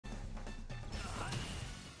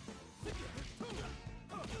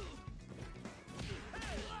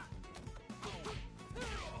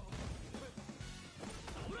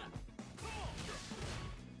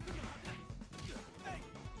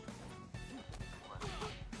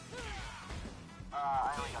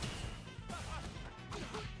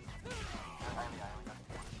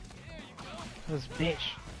This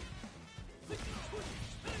bitch.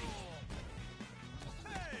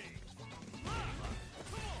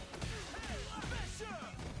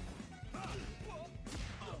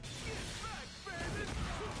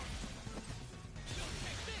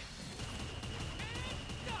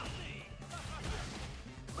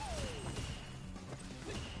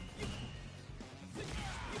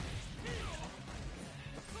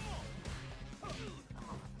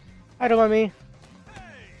 I don't want me.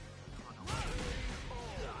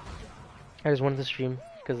 I just wanted to stream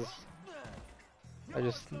because I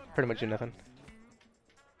just pretty much do nothing.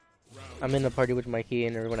 I'm in a party with Mikey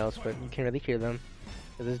and everyone else, but you can't really hear them.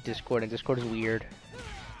 This is Discord, and Discord is weird.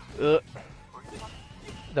 Ugh.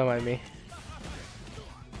 Don't mind me.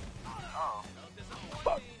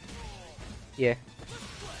 Fuck. Yeah.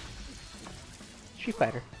 Street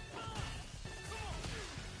Fighter.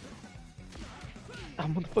 Oh,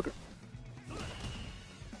 motherfucker.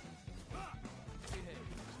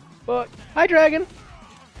 Fuck. Hi, Dragon.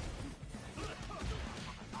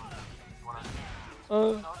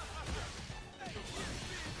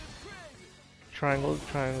 Triangle,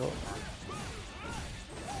 triangle.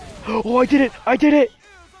 Oh, I did it! I did it!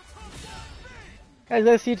 Guys,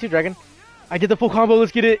 let's see you too, Dragon. I did the full combo,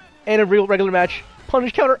 let's get it! And a real regular match.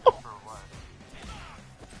 Punish counter! Oh.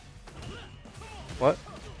 What?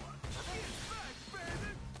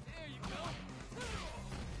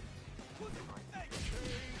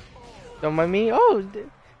 Don't mind me? Oh,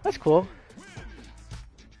 that's cool.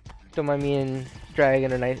 Don't mind me and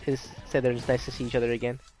Dragon are nice. Said they're just nice to see each other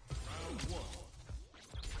again.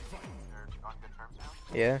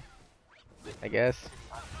 Yeah, I guess.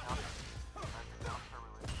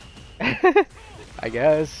 I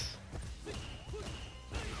guess.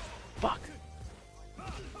 Fuck.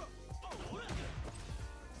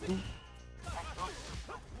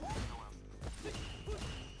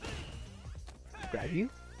 Grab you.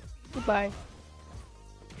 Goodbye.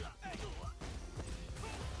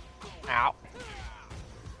 Ow.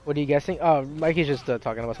 What are you guessing? Oh, Mikey's just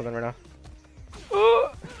talking about something right now.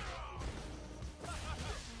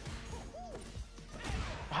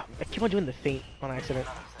 I keep on doing the feint on accident.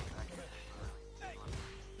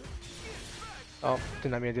 Oh,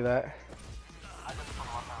 did not mean to do that.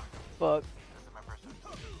 Fuck.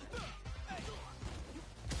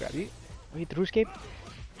 Grab you. Wait, through escape?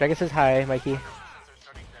 Dragon says hi, Mikey.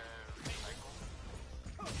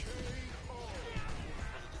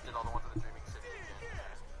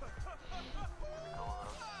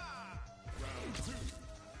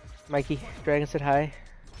 Mikey, Dragon said hi.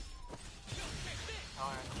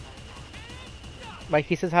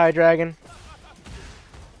 Mikey says hi, Dragon.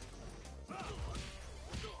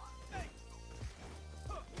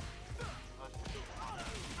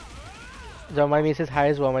 Don't mind me says hi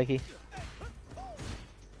as well, Mikey.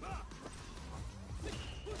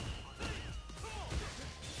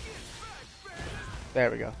 There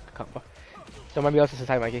we go. Combo. Don't mind me also says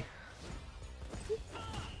hi, Mikey.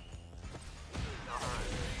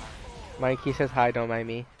 Mikey says hi, don't mind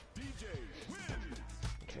me.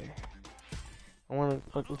 Okay.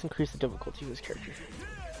 Let's increase the difficulty of this character.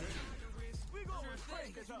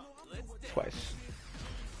 Twice.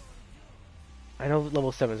 I know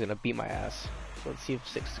level 7 is gonna beat my ass. So let's see if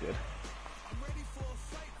 6 is good.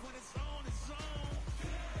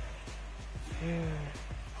 Yeah.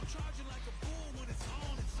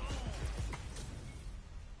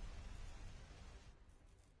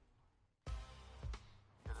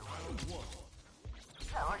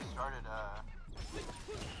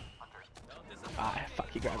 Ah,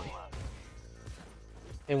 fuck, you grabbed me.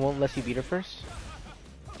 It won't let you beat her first?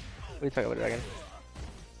 What are you talking about, Dragon?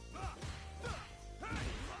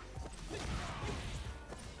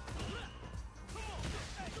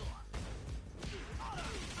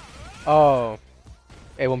 Oh.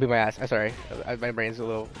 It won't be my ass. I'm sorry. My brain's a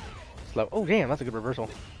little slow. Oh, damn, that's a good reversal.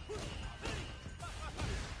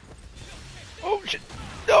 Oh, shit.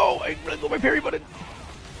 No, I let go my parry button.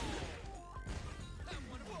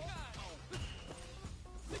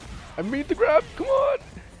 I made the grab. Come on.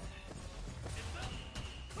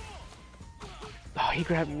 Oh, he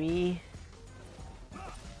grabbed me.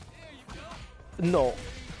 No.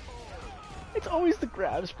 It's always the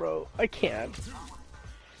grabs, bro. I can't.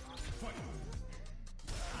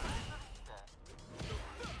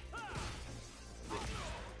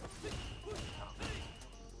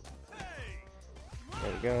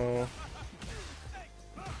 There we go.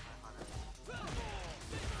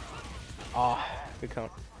 Ah, oh, good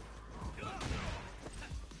count.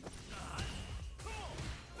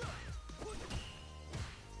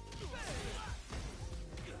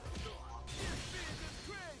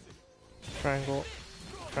 Triangle.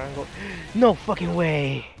 Triangle. No fucking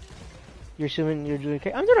way! You're assuming you're doing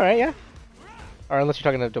okay? I'm doing alright, yeah. Or unless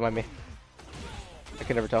you're talking to don't mind me. I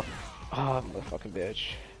can never tell. Oh, fucking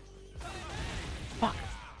bitch. Fuck.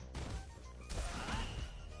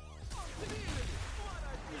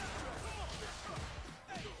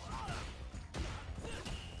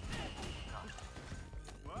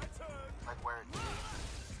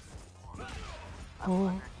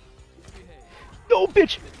 Oh. No,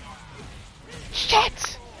 bitch!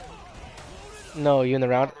 Shit! No, you in the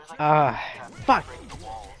round? Ah, fuck!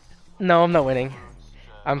 No, I'm not winning.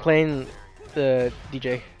 I'm playing the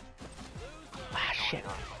DJ. Ah, shit.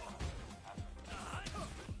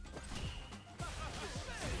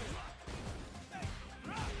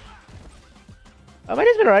 Oh, my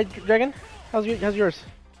day's been alright, Dragon. How's yours?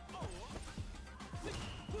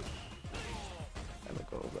 I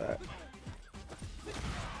let go of that.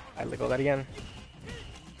 I let go of that again.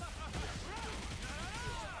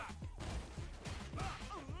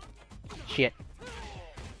 Shit.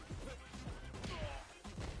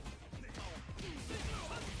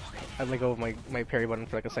 I let go of my parry button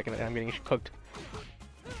for like a second and I'm getting cooked.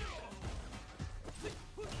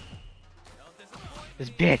 This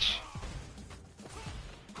bitch!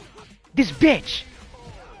 This bitch!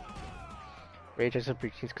 Rage has some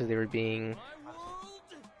preachings because they were being...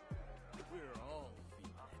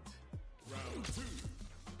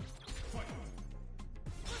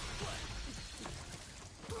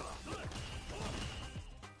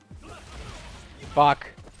 Fuck.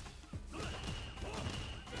 Oh,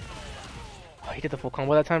 he did the full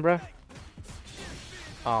combo that time, bro.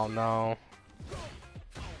 Oh no.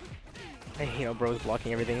 I hate how bro's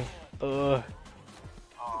blocking everything. Ugh.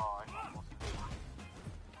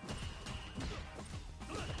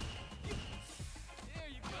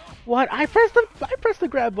 What? I pressed the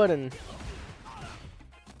grab button.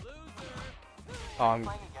 Oh, I'm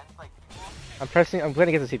playing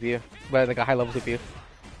against the CPU, but like a high level CPU.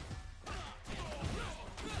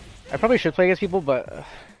 I probably should play against people, but I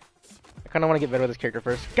kind of want to get better with this character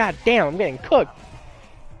first. God damn, I'm getting cooked.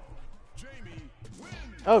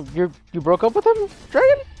 Oh, you broke up with him,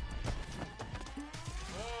 Dragon?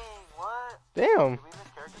 What? Damn.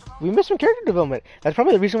 We missed some character development. That's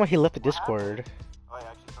probably the reason why he left the Discord. Oh, yeah,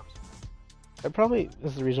 actually, probably. That probably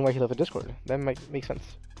is the reason why he left the Discord. That might make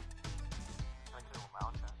sense.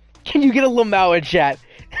 Can you get a Lamau in chat?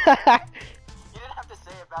 You didn't have to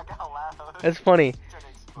say it back out loud. That's funny.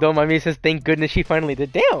 Though my mate says, thank goodness she finally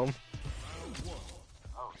did. Damn! Oh.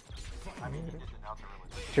 I mean, he did announce it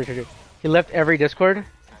really. Sure. He left every Discord?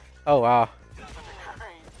 Oh, wow.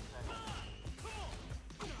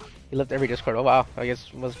 He left every Discord. Oh, wow. I guess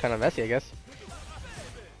it was kind of messy, I guess.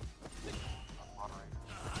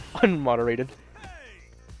 Unmoderated.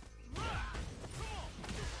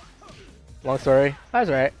 Long story. That's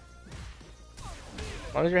alright.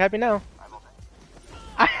 As long as you're happy now.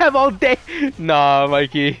 I have all day. Nah,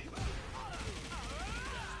 Mikey.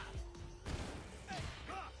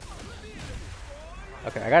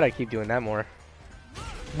 Okay, I gotta keep doing that more.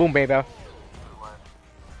 Boom, baby.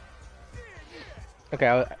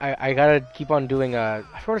 Okay, I gotta keep on doing I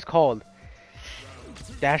forgot what it's called.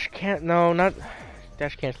 Dash can't. No, not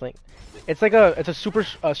dash canceling. It's like it's a super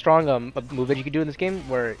strong move that you can do in this game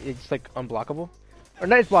where it's like unblockable, or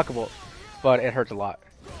not, it's blockable, but it hurts a lot.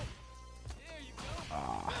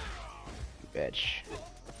 Ah, bitch.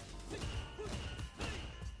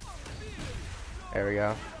 There we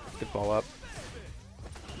go. Good ball up.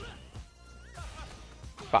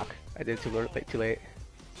 Fuck, I did too late.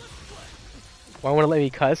 Why won't it let me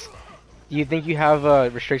cuss? Do you think you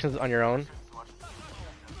have restrictions on your own?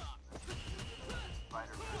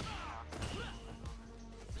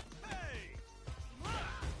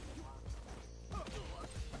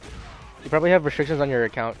 You probably have restrictions on your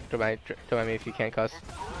account to me if you can't cuss.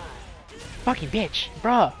 Fucking bitch,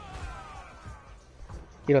 bruh.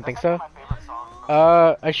 You don't think so?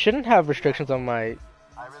 I shouldn't have restrictions on my.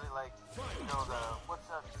 I really like, you know, the what's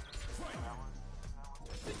up?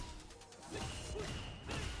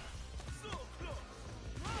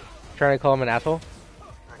 Trying to call him an asshole.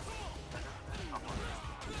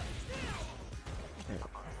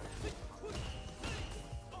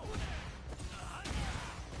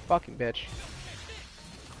 Fucking bitch.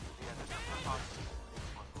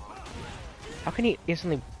 How can he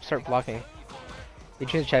instantly start blocking? Did you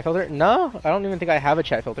change the chat filter? No, I don't even think I have a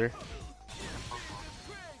chat filter.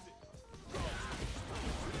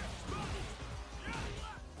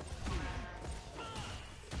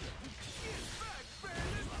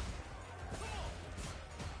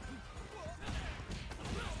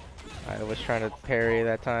 I was trying to parry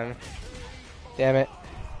that time. Damn it.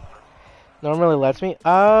 Normally lets me.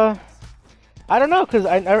 I don't know, cause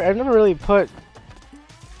I've never really put.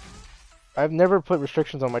 I've never put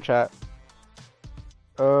restrictions on my chat.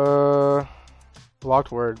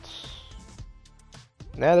 Blocked words.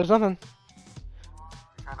 Nah, there's nothing.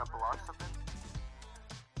 You're trying to block something?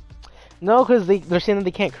 No, cause they're saying that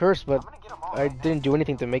they can't curse, but I'm gonna get them all I right now. didn't do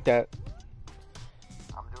anything to make that.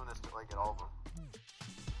 I'm doing this to like get all of them.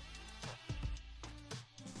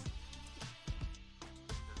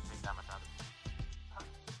 Doesn't take that much out of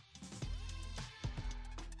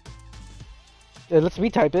it. Let's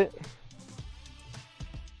retype it.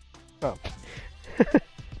 Oh.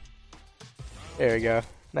 There we go.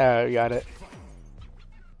 Now we got it.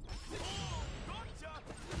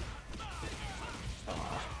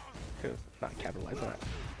 Could've not capitalized on that.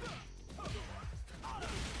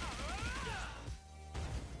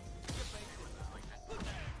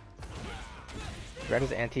 Red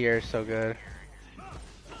is anti-air is so good.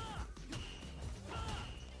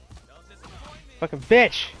 Fucking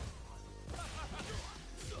bitch!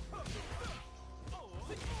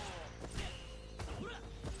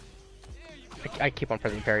 I keep on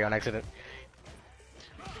pressing parry on accident.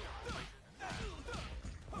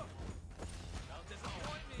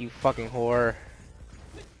 You fucking whore.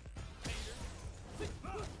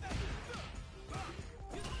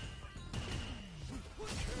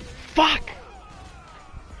 Fuck!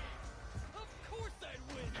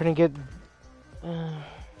 Trying to get...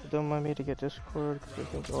 don't mind me to get Discord, because I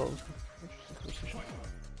think all...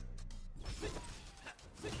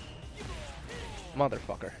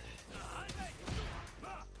 Motherfucker.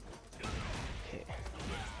 Okay.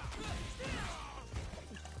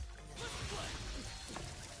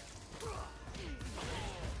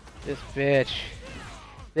 This bitch.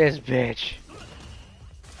 This bitch.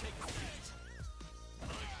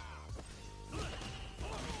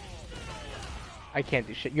 I can't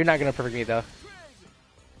do shit. You're not gonna perfect me though.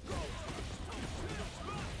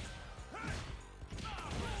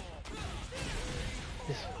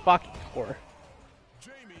 This fucking whore.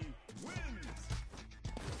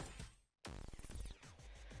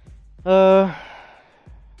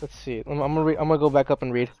 Let's see. I'm gonna go back up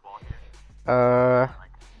and read.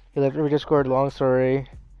 He left every Discord. Long story.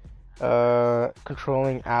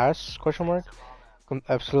 Controlling ass? Question mark.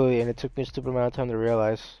 Absolutely, and it took me a stupid amount of time to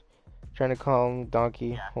realize. Trying to call him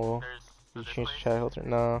donkey. Well, you changed the chat filter.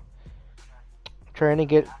 No. Trying to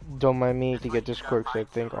get Don't Mind Me to get Discord because I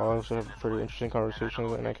think all of us have pretty interesting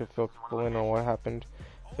conversations and I can fill people in on what happened.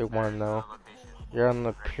 They want to know. You're on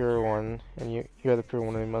the pure one, and you're the pure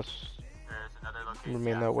one, and you must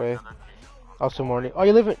remain that way. Also, morning. Oh,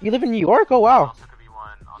 you live in New York? Oh wow.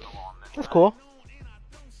 That's cool.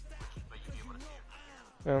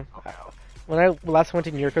 Yeah. When I last went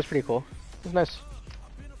to New York, it was pretty cool. It was nice.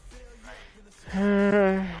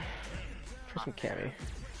 Try some Cammy.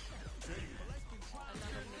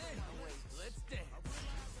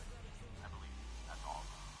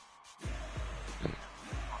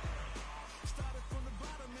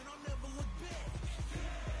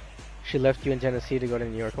 She left you in Tennessee to go to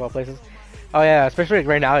New York of all places. Oh yeah, especially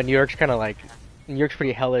right now. New York's kind of like, New York's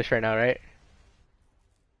pretty hellish right now, right?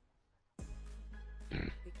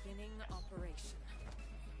 Beginning operation.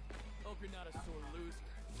 Hope you're not a sore loser.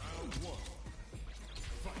 Round one.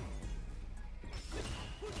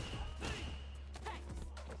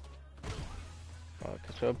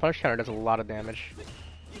 Okay, so a punch counter does a lot of damage.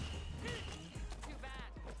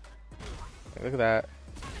 Okay, look at that.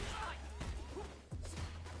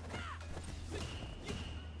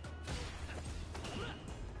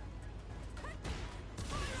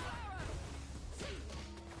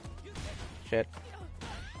 Shit.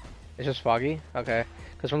 It's just foggy? Okay.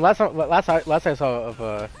 Because from last I saw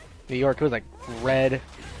of New York, it was like red,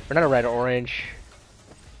 or not a red, orange.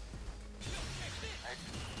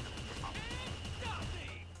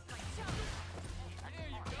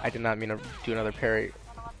 I did not mean to do another parry.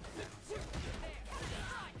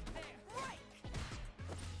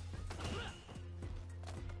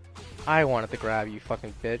 I wanted to grab you,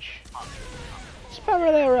 fucking bitch.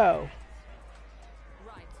 Spiral arrow.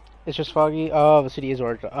 It's just foggy. Oh, the city is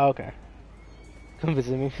orange. Oh, okay. Come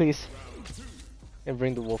visit me, please, and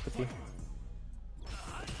bring the wolf with you.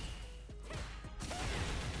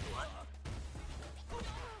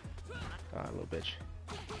 Ah, little bitch.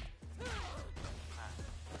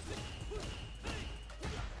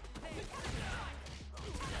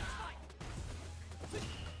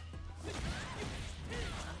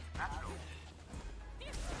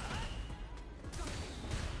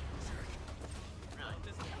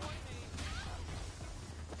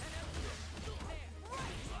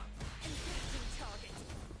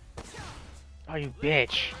 Oh, you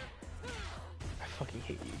bitch.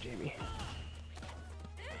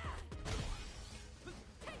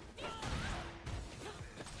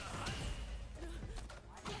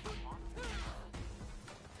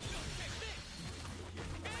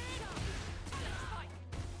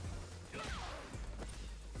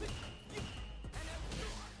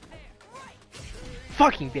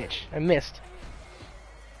 fucking bitch! I missed.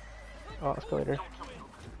 Oh, escalator.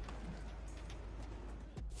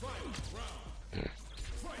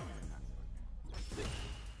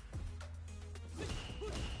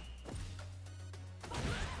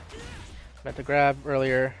 Meant to grab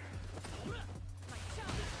earlier.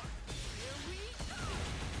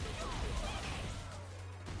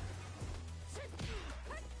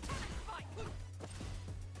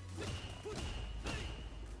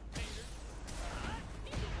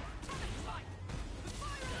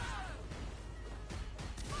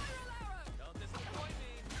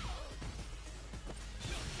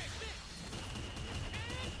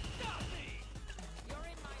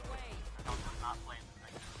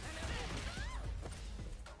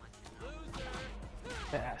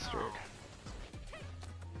 Bastard.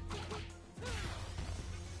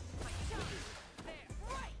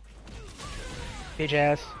 Bitch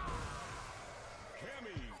ass.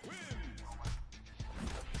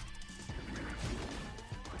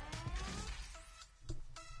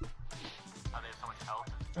 Oh, they have so much health.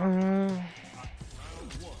 Um,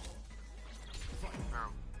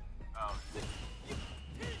 Oh.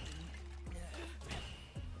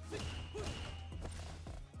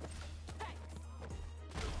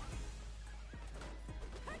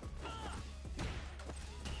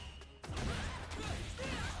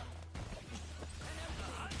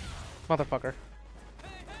 motherfucker.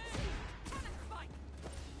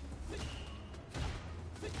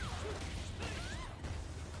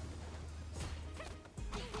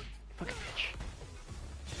 Fucking bitch.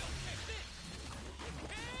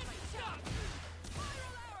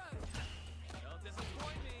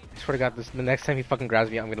 I swear to God, the next time he fucking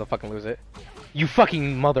grabs me, I'm gonna fucking lose it. You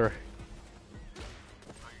fucking mother.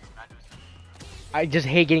 I just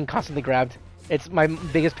hate getting constantly grabbed. It's my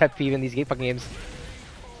biggest pet peeve in these fucking games. Spam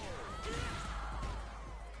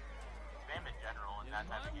in general in that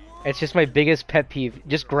type of game. It's just my biggest pet peeve.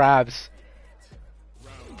 Just grabs.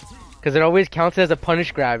 Because it always counts as a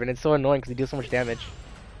punish grab, and it's so annoying because he deals so much damage.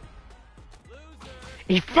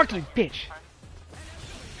 You fucking bitch!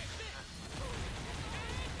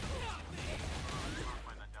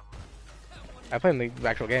 I play in the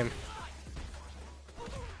actual game.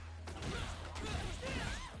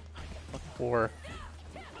 Four.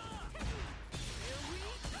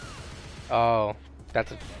 Oh,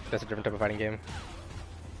 that's a different type of fighting game.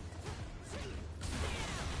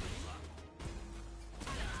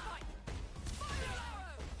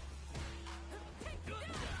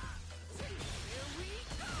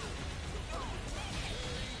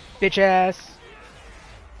 Bitch ass.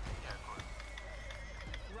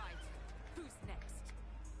 Right. Who's next?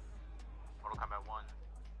 Mortal Kombat 1.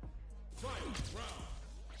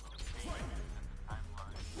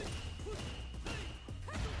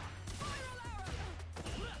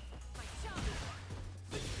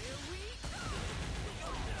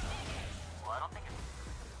 Well, I don't think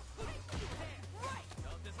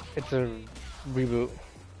It's a reboot.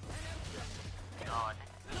 no, I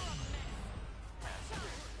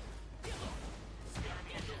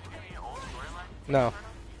think maybe an old storyline. No,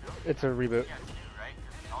 it's a reboot. Yeah, it's new, right?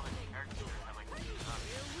 Because all the characters have like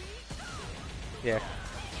Yeah.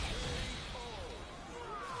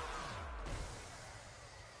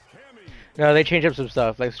 No, they changed up some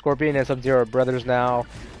stuff. Like Scorpion and Sub-Zero are brothers now.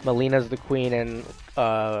 Melina's the queen, and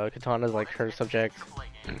Katana's like her subject. AAA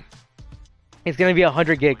game. It's gonna be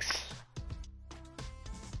 100 gigs.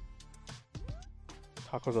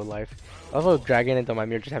 Tacos of life. I love how Dragon and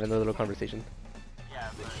Domamir just having a little conversation. Yeah,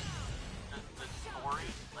 but the story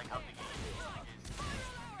like of the game is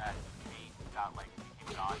that he got like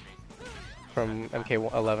became God basically. From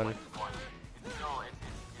MK11. It's still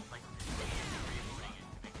it's like rebooting it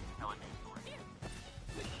to make it tell a new story.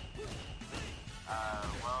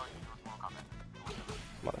 Well, you know, it's Mortal Kombat.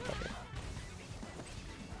 Motherfucker.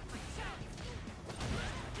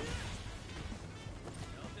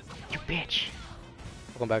 You bitch.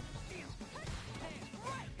 Welcome back.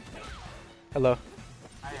 Hello.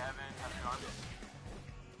 I haven't gone.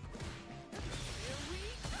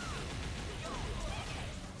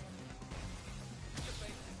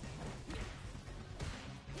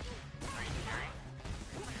 Are you scary?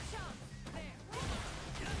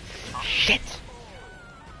 Shit.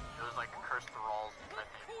 It was like cursed thralls, I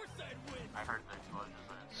think. I heard the explosions,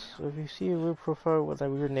 but it's, So if you see a weird profile with that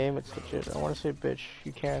weird name, it's legit. I want to say bitch.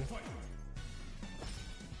 You can.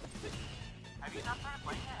 have you not started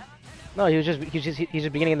playing it, Evan? No, he's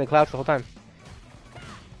just beginning in the clouds the whole time. No,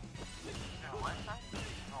 what side?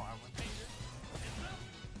 No, I wouldn't.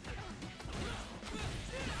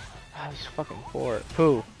 Ah, he's fucking poor.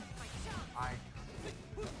 Pooh. I.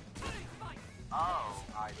 Oh,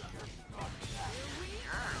 I just got that.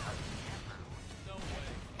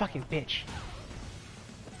 fucking bitch.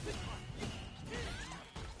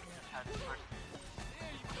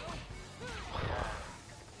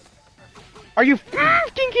 Are you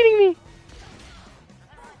fucking kidding me?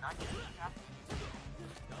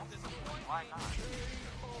 Why not?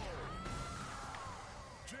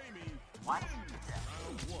 Why does he do that?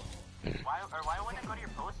 Why wouldn't it go to your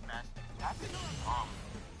postmaster? That's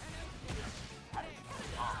That is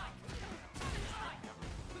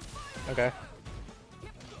Okay.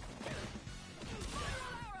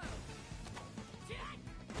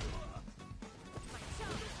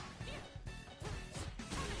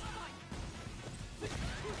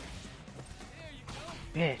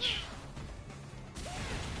 Bitch.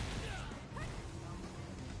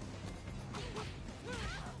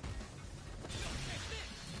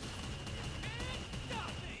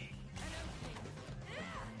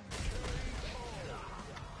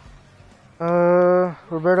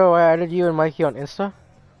 Roberto, I added you and Mikey on Insta.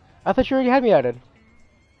 I thought you already had me added.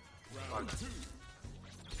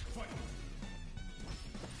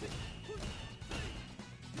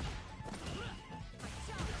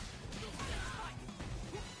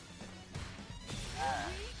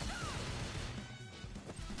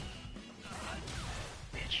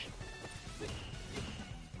 Bitch.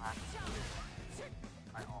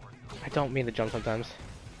 I don't mean to jump sometimes.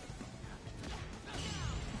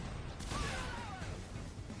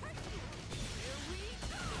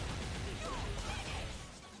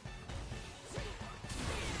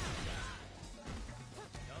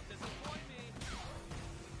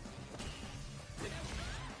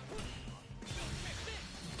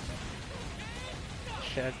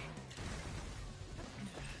 Shit.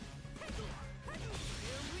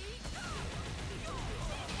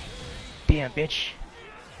 Damn, bitch.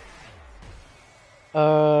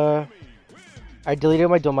 I deleted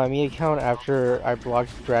my Domami account after I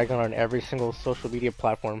blocked Dragon on every single social media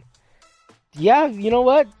platform. Yeah, you know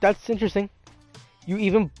what? That's interesting. You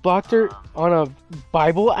even blocked her on a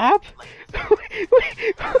Bible app?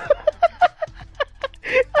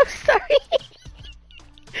 I'm sorry.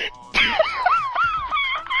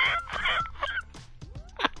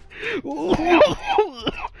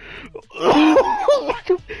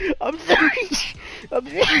 I'm sorry. I'm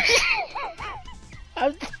sorry.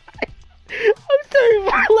 I'm sorry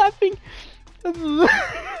for laughing.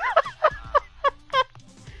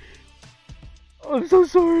 I'm so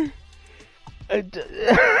sorry.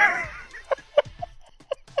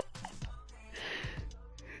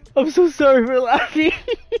 I'm so sorry for laughing.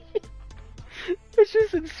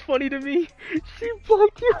 It's funny to me. She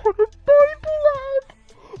blocked you on a Bible app.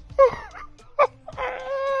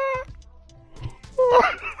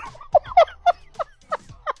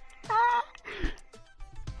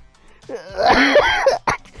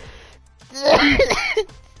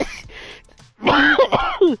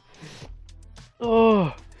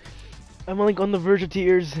 Oh, I'm like on the verge of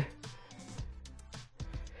tears.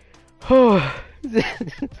 Oh,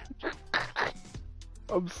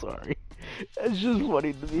 I'm sorry. That's just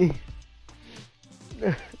funny to me.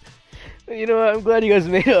 You know what? I'm glad you guys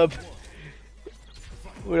made up.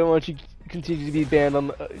 We don't want you to continue to be banned on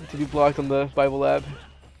to be blocked on the Bible app.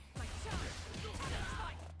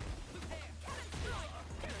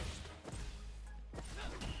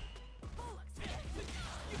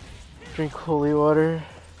 Drink holy water.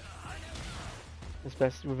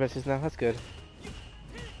 We're besties now. That's good.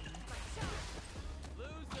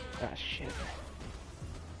 Ah, shit.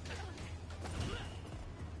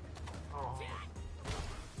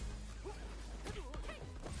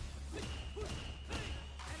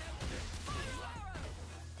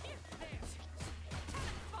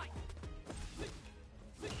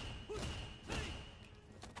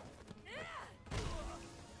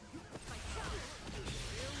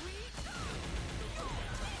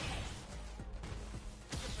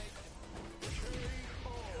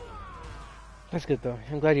 That's good though.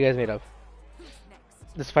 I'm glad you guys made up.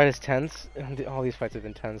 This fight is tense. All these fights have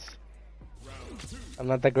been tense. I'm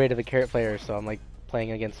not that great of a carrot player, so I'm like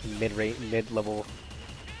playing against mid-level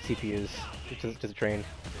CPUs to train.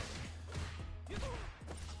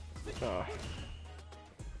 Oh.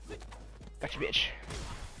 Gotcha, bitch.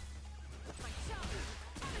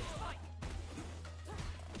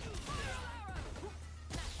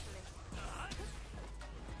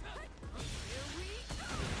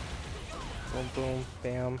 Boom, boom,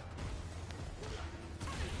 bam.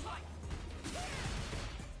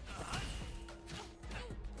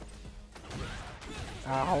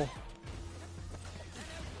 Ow.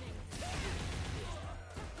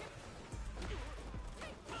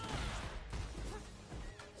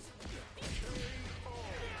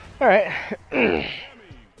 Alright.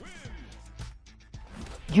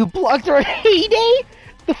 You blocked her heyday?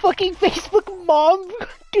 The fucking Facebook mom?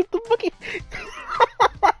 Get the fucking...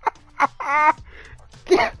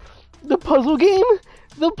 The puzzle game?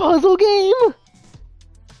 The puzzle game?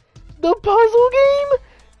 The puzzle game?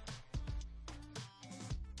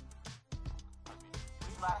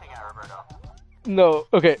 Keep laughing at Roberto. No,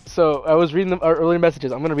 okay, so I was reading our earlier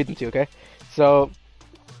messages. I'm gonna read them to you, okay? So,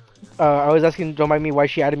 I was asking Don't Mind Me why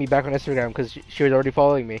she added me back on Instagram because she was already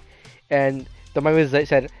following me. And Don't Mind Me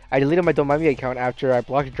said, I deleted my Don't Mind Me account after I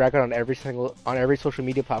blocked Dragon on every social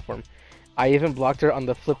media platform. I even blocked her on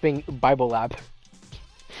the flipping Bible app.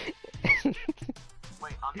 Wait,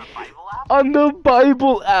 on the Bible app? On the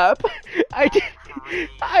Bible app.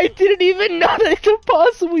 I didn't even know that it's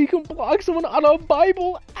impossible you can block someone on a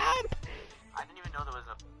Bible app. I didn't even know there was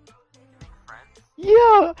a make friends.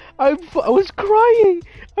 Yeah, I was crying.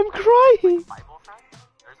 I'm crying. Bible friends?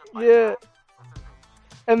 There's a Bible Yeah. app? What's his name?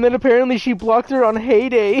 And then apparently she blocked her on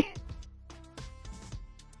Heyday.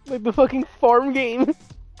 Like the fucking farm game.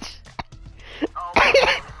 Oh my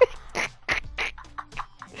God.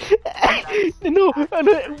 No,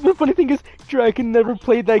 the funny thing is, Dragon never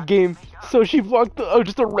played that game, so she blocked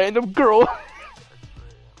just a random girl. How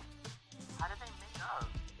did they make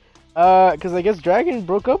up? Cause I guess Dragon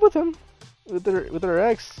broke up with him, with her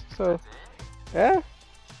ex. So, yeah.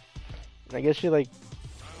 I guess she like,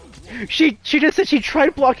 she just said she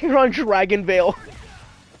tried blocking her on Dragon Veil.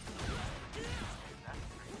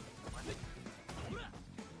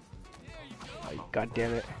 Oh, God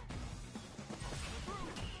damn it.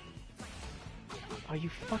 Oh, you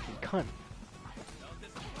fucking cunt.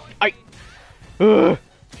 Ugh.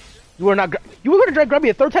 You were not you were gonna try to grab me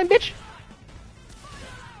a third time, bitch?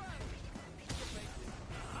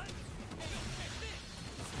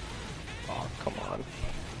 Oh, come on.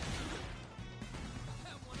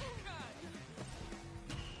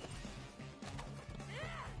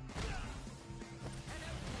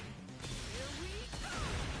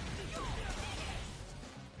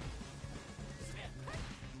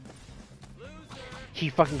 He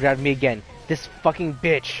fucking grabbed me again. This fucking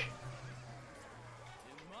bitch.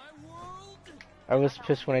 I was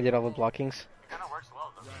pissed when I did all the blockings. Kinda works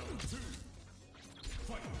well though.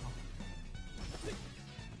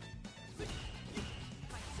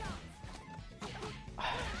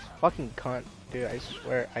 Fucking cunt, dude, I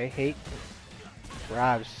swear, I hate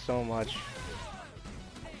grabs so much.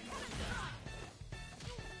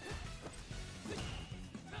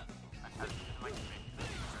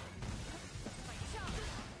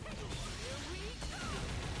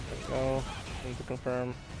 There we go. Need to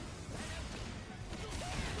confirm.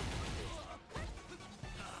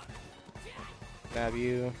 Grab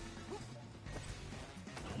you.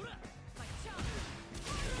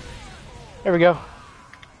 There we go.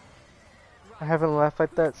 I haven't laughed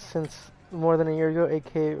like that since more than a year ago,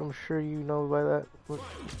 AK, I'm sure you know by that.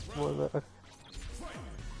 More that.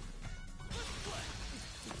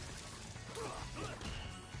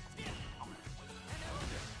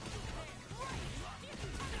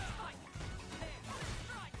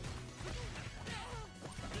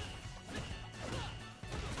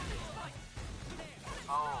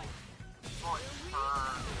 Oh. Oh, it's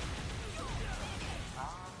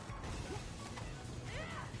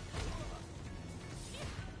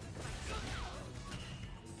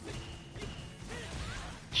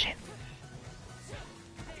Shit.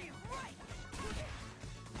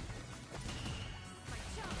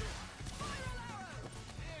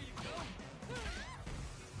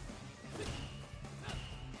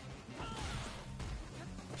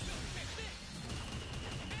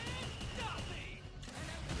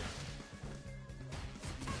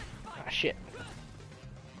 Ah, shit.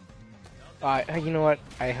 You know what?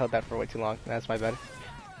 I held that for way too long. That's my bad.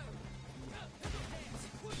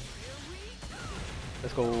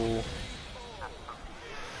 Let's go.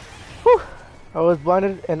 Whew. I was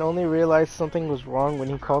blinded and only realized something was wrong when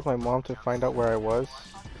he called my mom to find out where I was.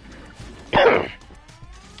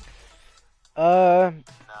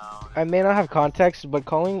 I may not have context, but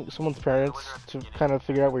calling someone's parents to kind of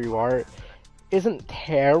figure out where you are isn't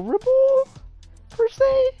terrible, per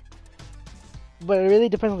se. But it really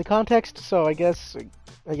depends on the context, so I guess,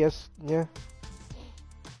 yeah.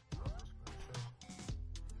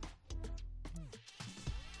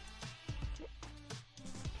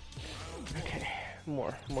 Okay,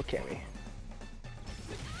 more Cammy.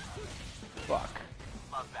 Fuck.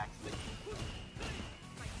 love backstage.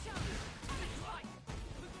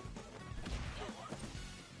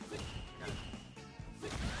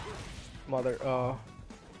 Mother, Not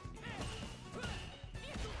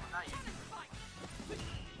you.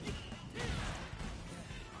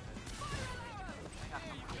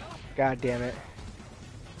 God damn it.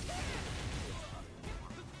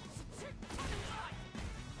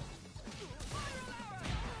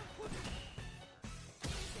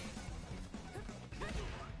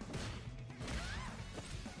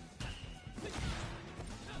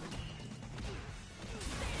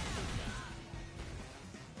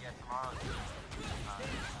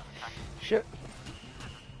 shit.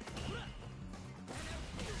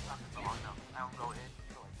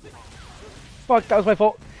 Fuck, that was my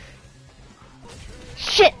fault.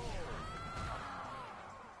 Shit!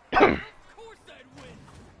 Alright,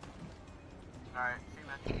 see you,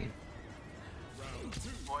 man.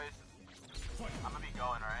 Boys, I'm gonna be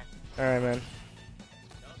going, alright? Alright, man.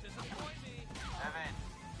 Evan.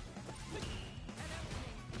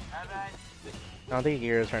 Evan. I don't think he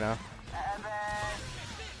hears right now. Evan.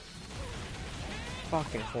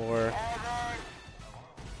 Fucking whore. Evan.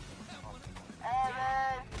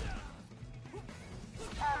 Evan.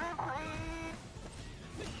 Evan, please.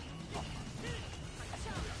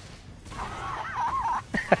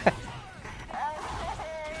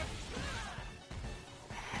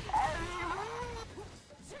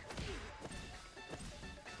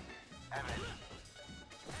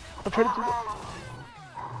 I'm trying to do that.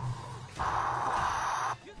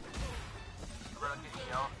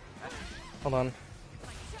 Hold on.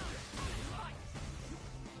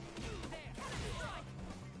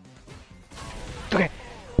 Okay.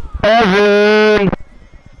 Evan!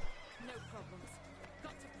 No problems.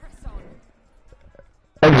 Got to press on.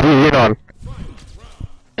 I'm zooming on.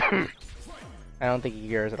 I don't think he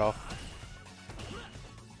hears at all.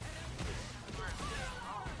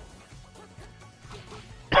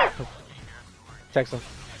 Text him.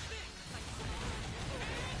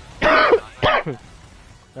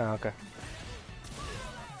 Oh, okay.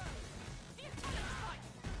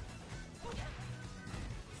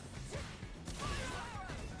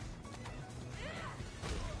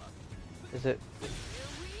 Is it?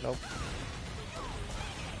 Nope.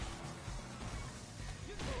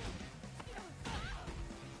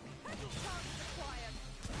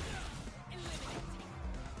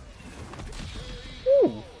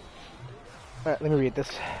 Ooh. Alright, let me read this.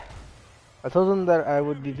 I told them that I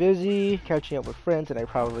would be busy catching up with friends and I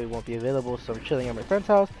probably won't be available, so I'm chilling at my friend's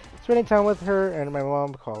house, spending time with her, and my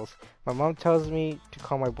mom calls. My mom tells me to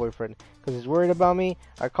call my boyfriend because he's worried about me.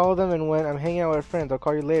 I call them, and when I'm hanging out with friends, I'll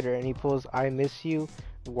call you later. And he pulls, I miss you.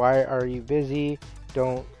 Why are you busy?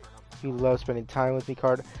 Don't you love spending time with me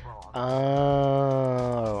card?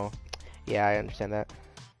 Oh. Yeah, I understand that.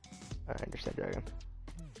 I understand, Dragon.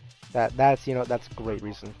 That's, you know, that's a great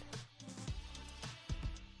reason.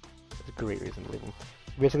 That's a great reason to leave him.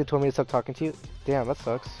 You basically told me to stop talking to you. Damn, that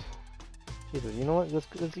sucks. Jesus, you know what? That's,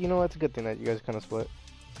 you know what? It's a good thing that you guys kind of split.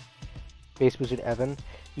 Base boosted Evan.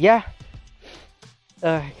 Yeah.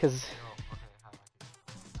 Cause.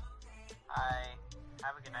 Hi.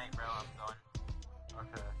 Have a good night, bro. I'm going.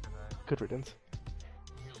 Okay. Good riddance.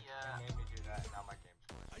 See ya. You made me do that. Now my game's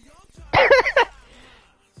going.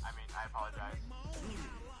 I mean, I apologize.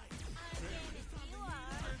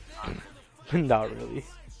 Not really.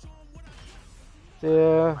 Yeah.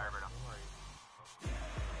 Alright, Roberto.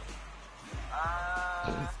 I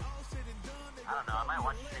don't know. I might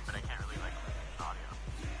watch the stream, but I can't really like the audio.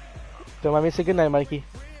 Don't mind me say goodnight, Mikey.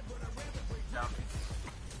 No.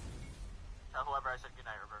 Tell whoever I said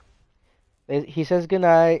goodnight, Robert. He says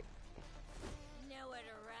goodnight. Nowhere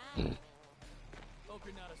to run. Hope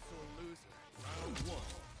you're not a sore loser. Round one.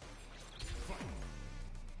 Fight.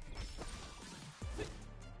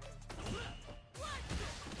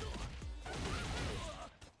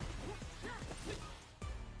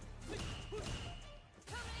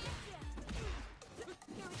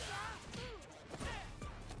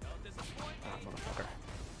 Ah, motherfucker.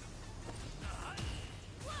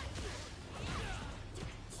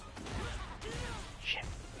 Shit.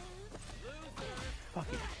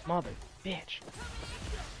 Fucking mother bitch.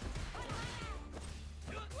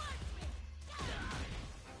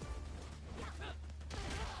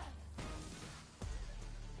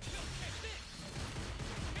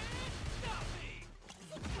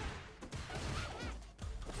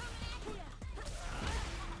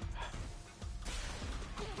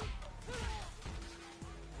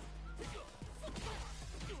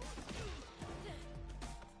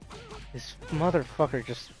 This motherfucker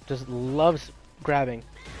just loves grabbing.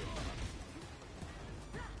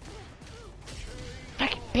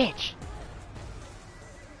 Fucking bitch.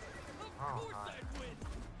 Oh, God.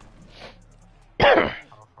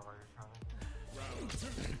 How far are you trying? Round two.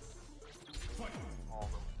 Fight. All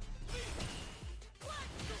the way.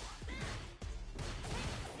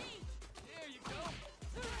 There you go.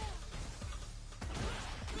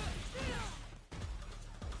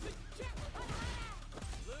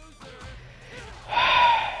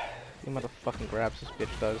 The motherfucking grabs this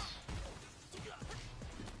bitch does.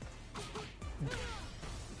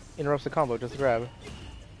 Interrupts the combo, just grab.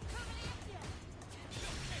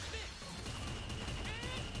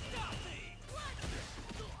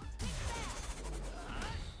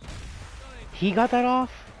 He got that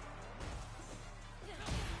off?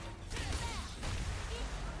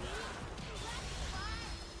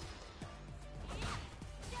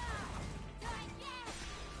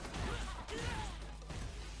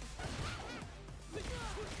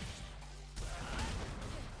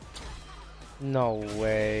 No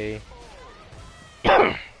way. Yeah,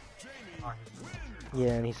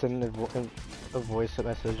 and he sent a voice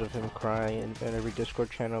message of him crying in every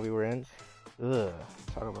Discord channel we were in. Ugh,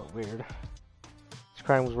 talk about weird. His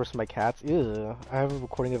crying was worse than my cat's. Ugh, I have a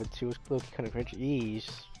recording of it too. It's low-key kind of cringe. Eesh.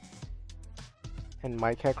 And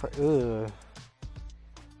my cat cry. Ugh.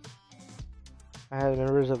 I had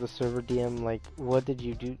members of the server DM like, "What did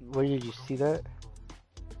you do? Where did you see that?"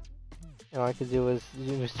 And all I could do was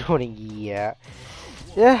just doing yeah.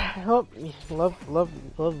 Yeah, I hope love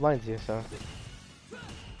blinds you, so.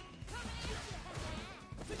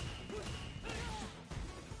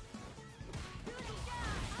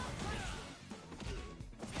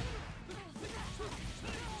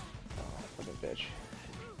 Oh, fucking bitch.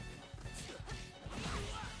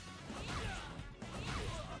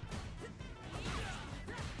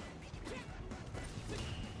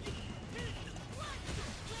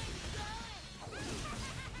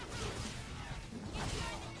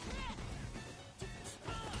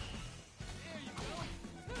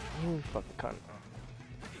 You fucking cunt.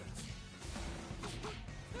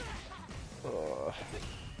 Ugh.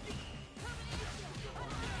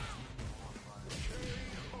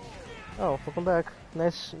 Oh, welcome back.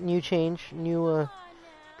 Nice new change, new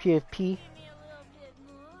PFP.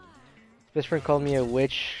 Best friend called me a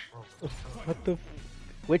witch. What the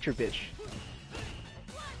witch or bitch?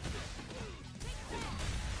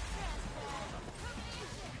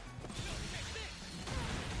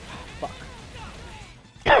 Fuck.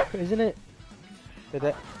 Isn't it? Did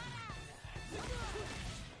that?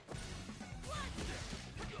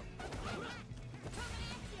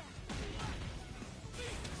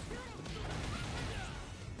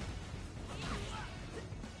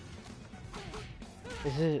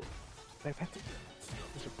 Is it backpack?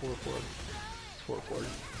 Is it forward? It's forward.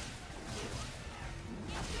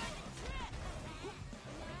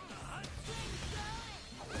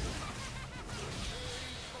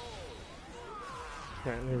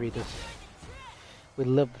 Alright, let me read this. We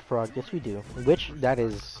love the frog. Yes, we do. Which, that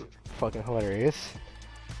is fucking hilarious.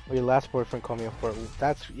 Well, your last boyfriend called me a flirt.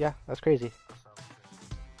 That's crazy.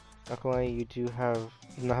 Not gonna lie, you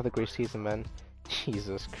not have the great season, man.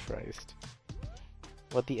 Jesus Christ.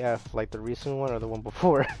 What the F? Like the recent one or the one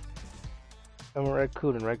before? I'm a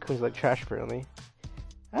raccoon, and raccoons like trash apparently.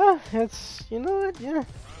 It's, you know what, yeah.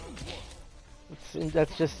 It's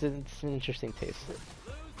an interesting taste.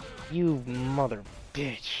 You mother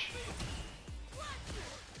bitch.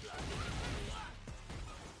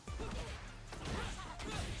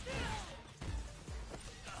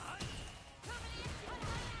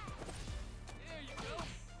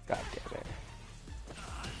 God damn it.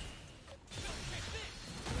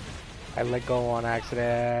 I let go on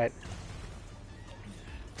accident.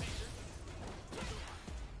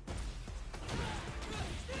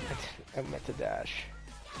 I meant to dash.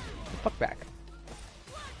 Fuck back.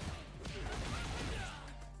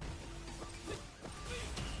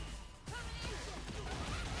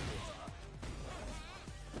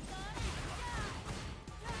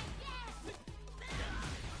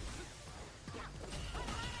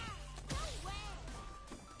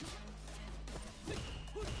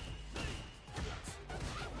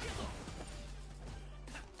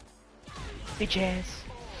 Bitches.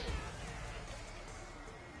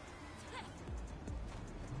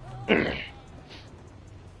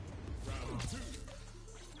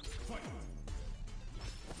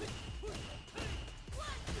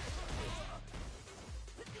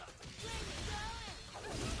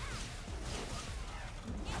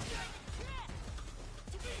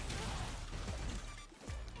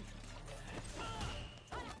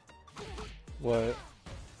 What?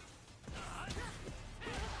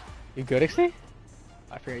 You good, XD?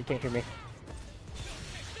 I fear you can't hear me.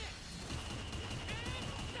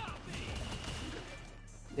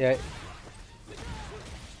 Yeah.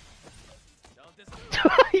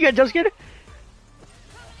 You got jump scared?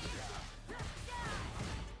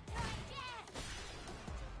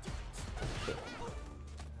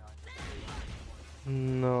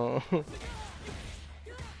 No.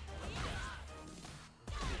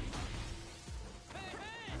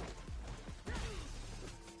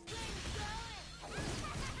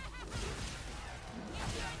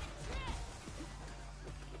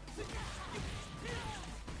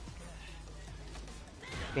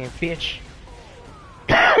 Damn bitch.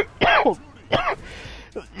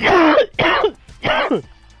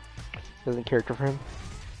 Doesn't character for him.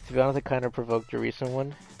 To be honest, I kind of provoked your recent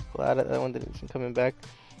one. Glad that one didn't seem coming back.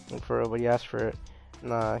 And for but he asked for it.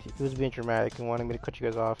 Nah, he was being dramatic and wanting me to cut you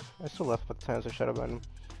guys off. I still left by the time, so I shut about him.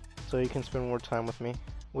 So you can spend more time with me,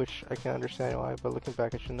 which I can understand why. But looking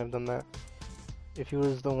back, I shouldn't have done that. If he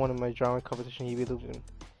was the one in my drama competition, he'd be losing.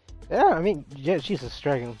 Yeah, I mean, yeah, Jesus,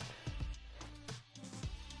 Dragon.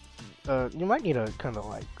 You might need to kind of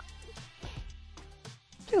like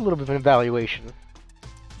do a little bit of an evaluation.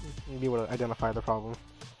 Be able to identify the problem.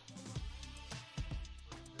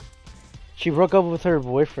 She broke up with her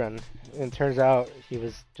boyfriend, and turns out he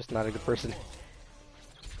was just not a good person.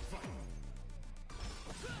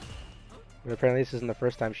 But apparently this isn't the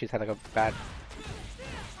first time she's had like a bad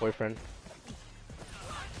boyfriend.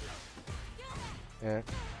 Yeah.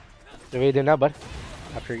 So what are you doing now, bud?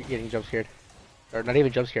 After getting jump scared. Or not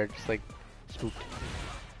even jump scared, just like spooked.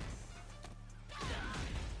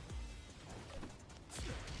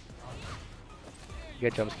 You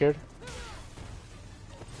got jump scared?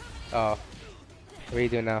 Oh. What are you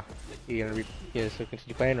doing now? You gonna still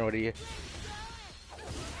continue playing, or what are you?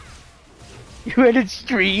 You ended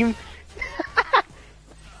stream?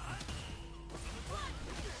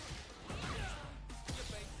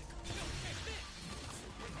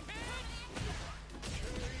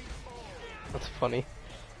 That's funny.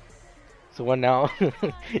 So what now?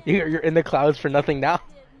 You're in the clouds for nothing now?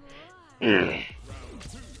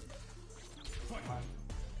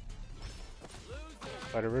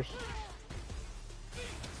 Spider-Verse?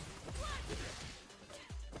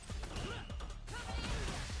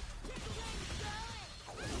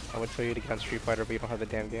 I would tell you to get on Street Fighter, but you don't have the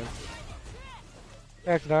damn game.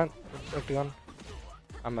 Octagon.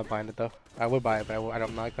 I'm not buying it though. I would buy it, but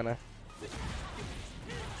I'm not gonna.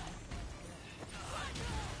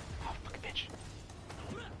 Oh, fucking bitch.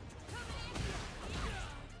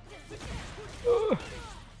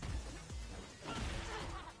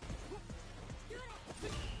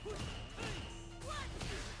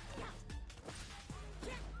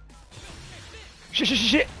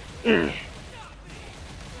 Shit.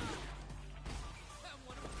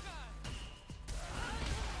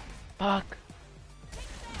 Fuck.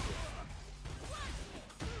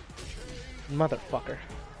 Motherfucker.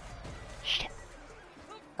 Shit.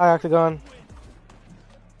 Hi, Octagon.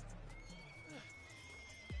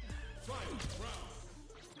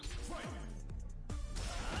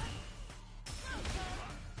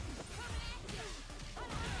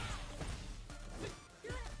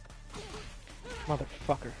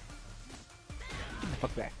 Motherfucker. Get the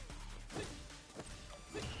fuck back.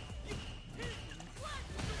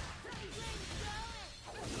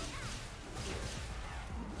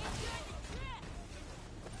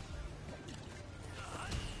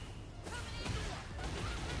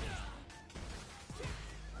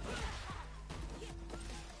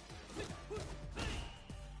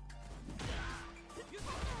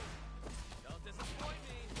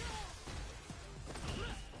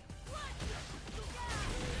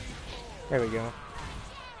 There we go.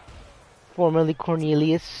 Formerly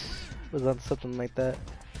Cornelius was on something like that.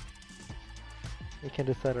 You can't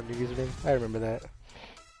decide on your username. I remember that.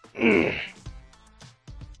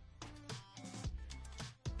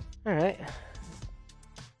 Alright.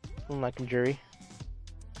 Unlocking Jury.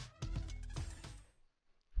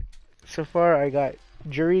 So far I got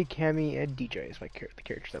Jury, Cammy, and DJ is the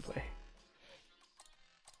characters I play.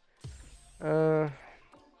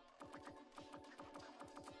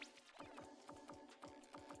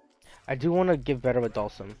 I do want to get better with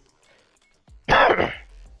Dhalsim.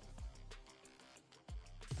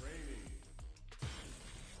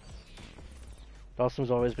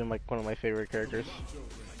 Dhalsim's always been like one of my favorite characters.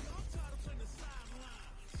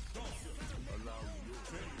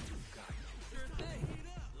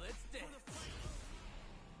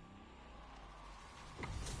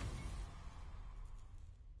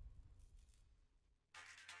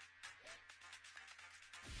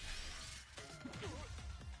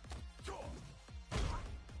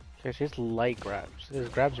 Okay, so he's light grabs. His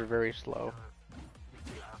grabs are very slow.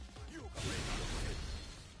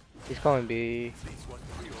 He's calling B.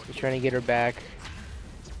 He's trying to get her back.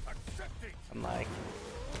 I'm lying,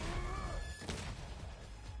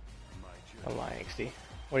 XD.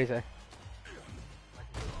 What do you say?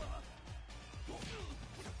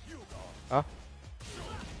 Huh?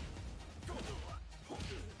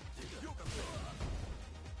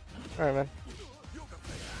 Alright, man.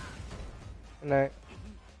 Good night.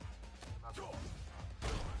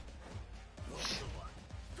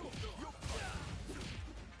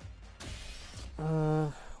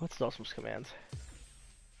 What's Dhalsim's commands?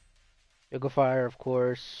 Yoga Fire, of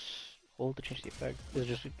course. Hold to change the effect. This is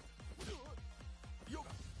just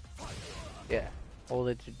Yeah, hold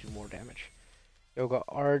it to do more damage. Yoga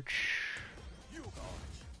Arch.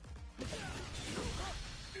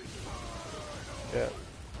 Yeah.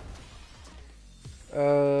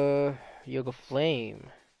 Yoga Flame.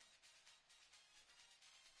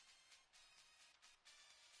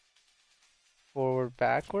 Forward,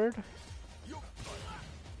 backward.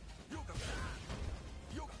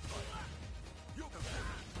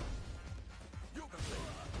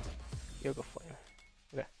 Yoga Flame.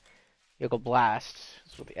 Okay. Yoga Blast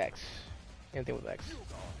is with the X. Anything with X.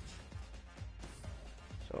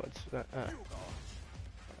 So it's There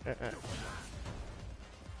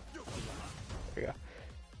you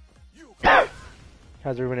go.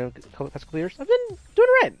 How's everyone in past couple years? I've been doing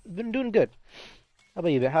alright. I've been doing good. How about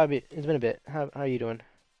you? It's been a bit. How are you doing?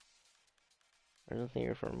 There's nothing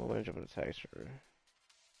here for a moment of attacks or.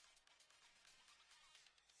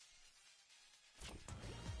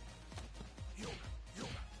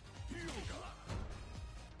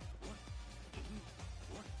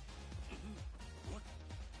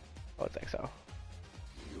 Oh, it's XL.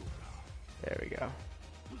 There we go.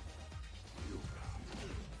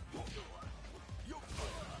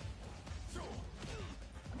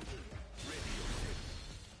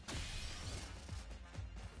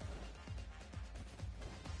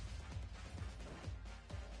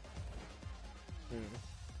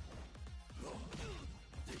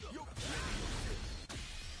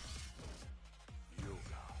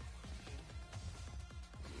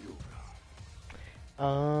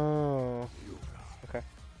 Oh. Okay.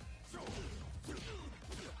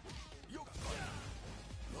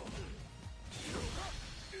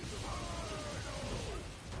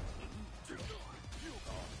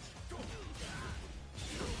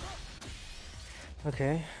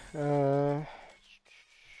 Okay.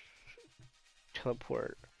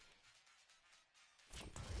 Teleport.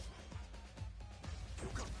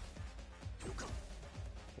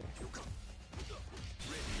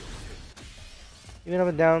 Even up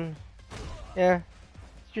and down. Yeah.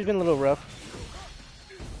 She's been a little rough.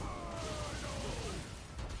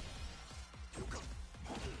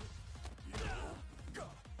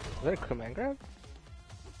 Is that a command grab?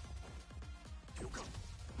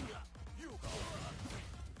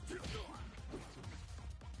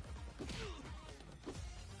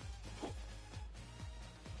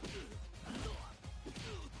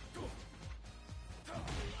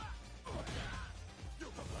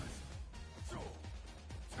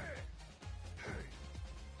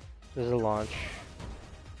 There's a launch.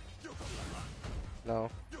 No.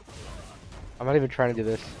 I'm not even trying to do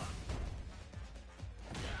this.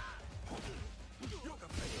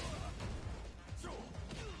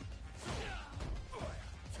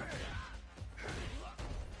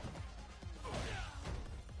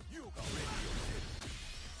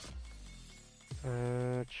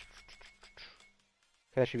 Okay,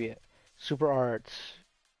 that should be it. Super Arts.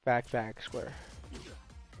 Back, square.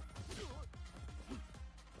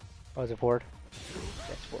 Oh, is it forward?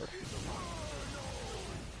 Yeah, it's forward.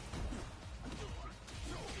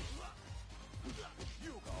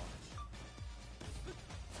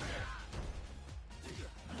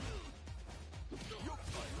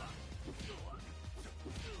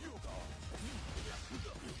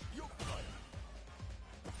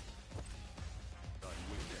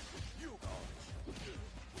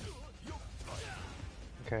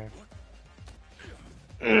 Okay.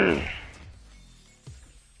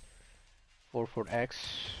 4-4-X.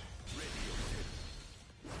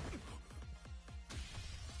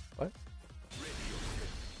 What?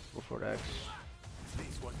 4-4-X.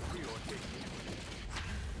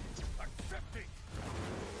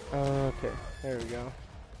 Okay, there we go.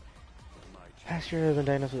 Past year has been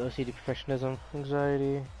diagnosed with OCD, perfectionism,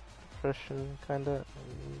 anxiety, depression, kinda,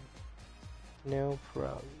 nail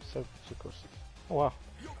psychosis. Oh wow,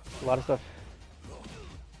 a lot of stuff.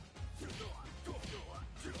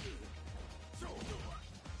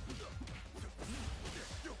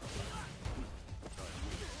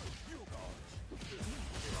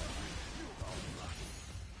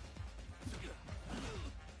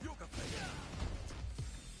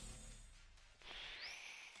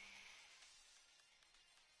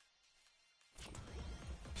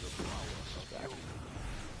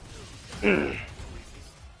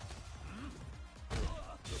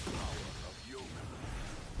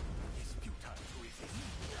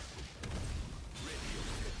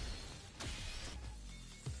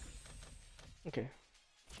 Okay.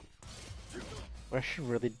 What I should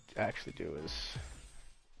really actually do is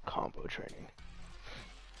combo training.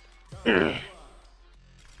 I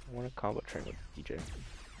want to combo train with DJ.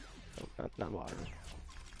 No, not modern.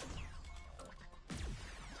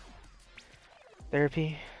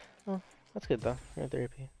 Therapy. Oh, That's good though. You're in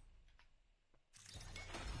therapy.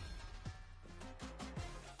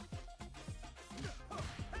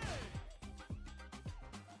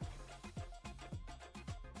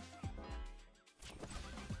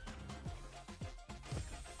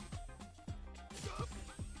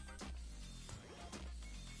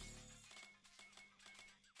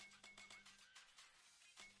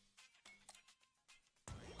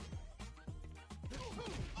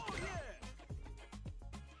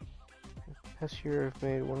 Past year, I've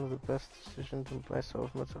made one of the best decisions in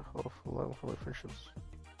myself, mental health, along with my friendships.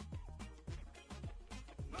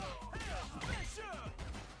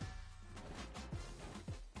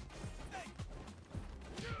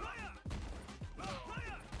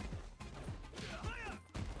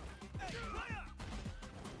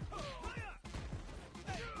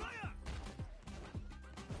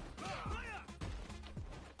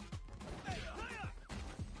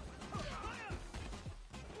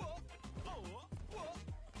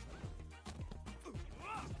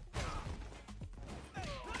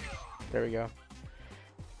 There we go.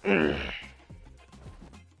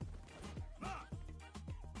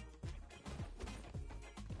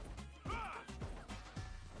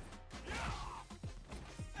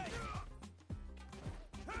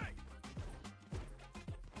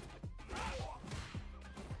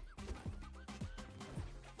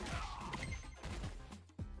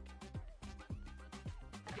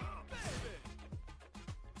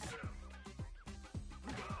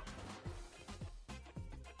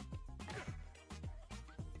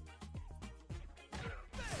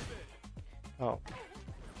 Oh.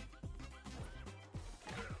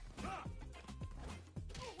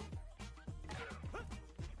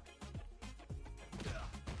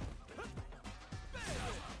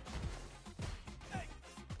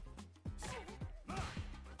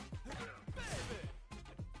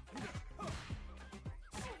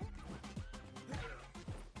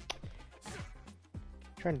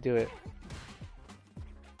 Trying to do it.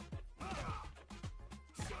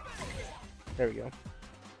 There we go.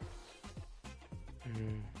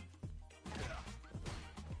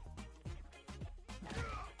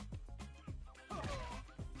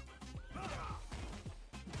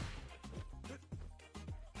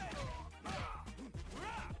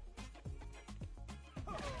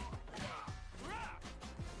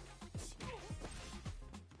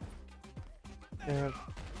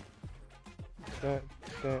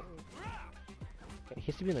 He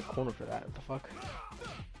has to be in the corner for that. What the fuck?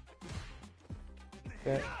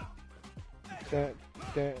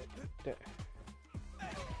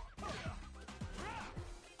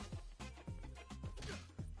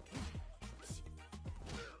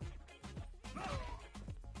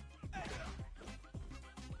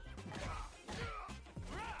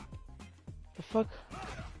 The fuck?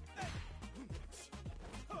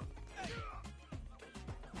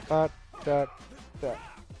 That.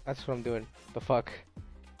 That's what I'm doing. The fuck?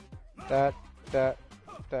 That.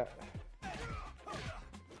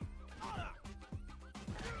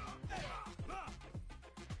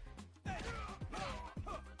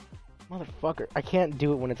 Motherfucker. I can't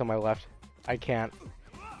do it when it's on my left. I can't.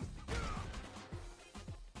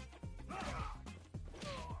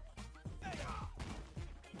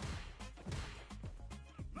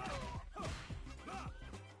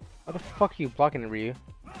 How the fuck are you blocking it, Ryu?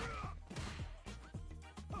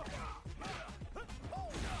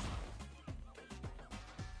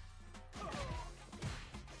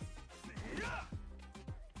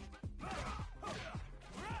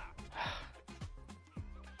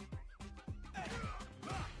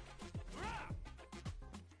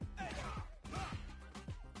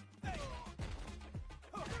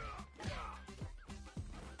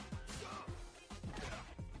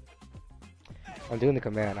 I'm doing the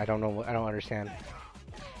command. I don't know. I don't understand.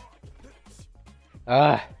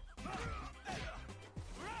 Ah.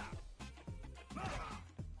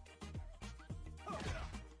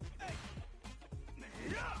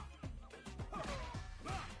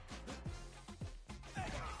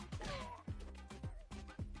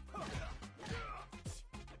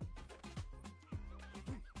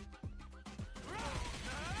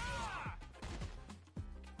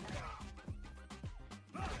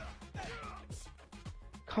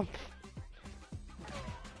 Come.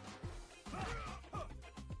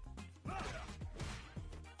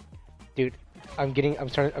 Dude, I'm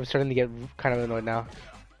starting to get kind of annoyed now.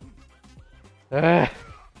 Ugh.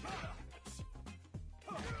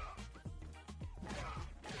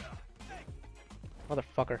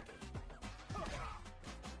 Motherfucker.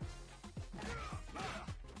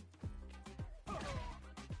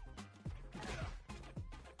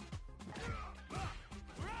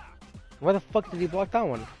 Why the fuck did he block that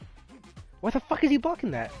one? Why the fuck is he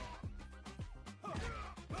blocking that?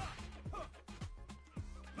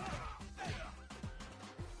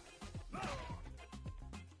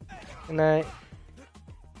 Good night.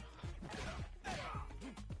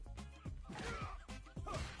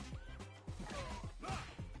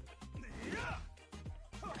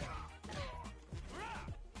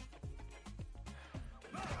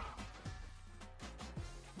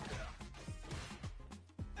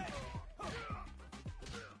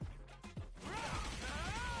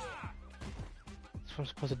 That's what I'm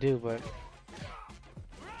supposed to do, but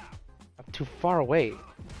I'm too far away. Okay,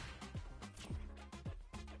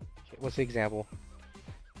 what's the example?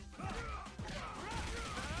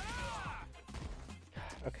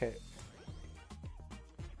 Okay.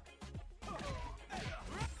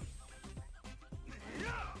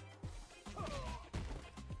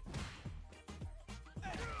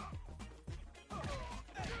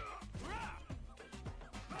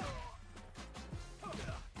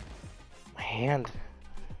 My hand.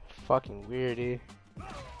 Fucking weird, dude.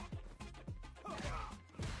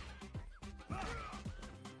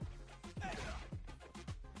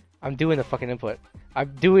 I'm doing the fucking input.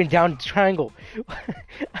 I'm doing down triangle.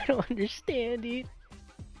 I don't understand, dude.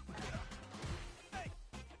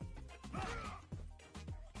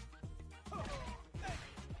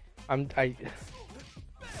 I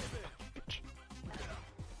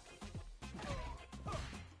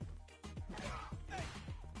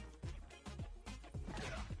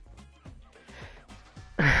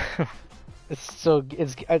it's so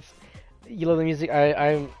it's you love the music.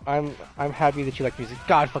 I'm happy that you like music.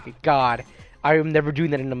 God fucking God. I am never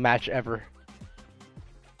doing that in a match ever.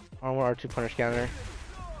 R1 R2 punish counter.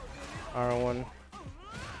 R1.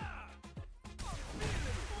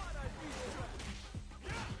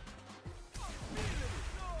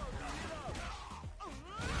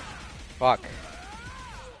 Fuck.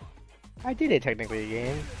 I did it technically,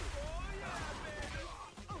 game.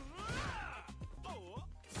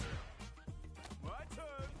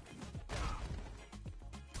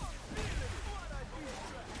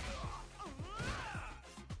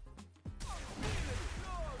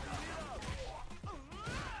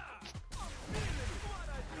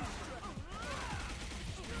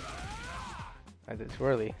 I did too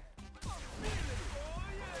early.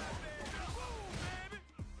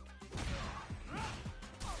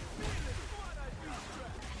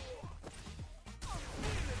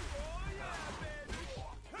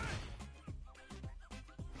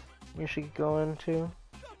 We should get going too.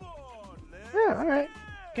 Yeah, alright.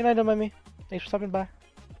 Good night, don't mind me. Thanks for stopping by.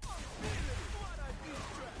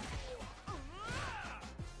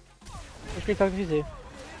 It was great talking to you too.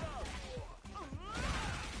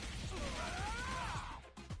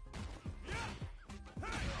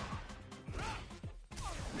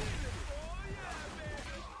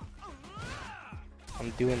 I'm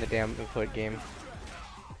doing the damn input game.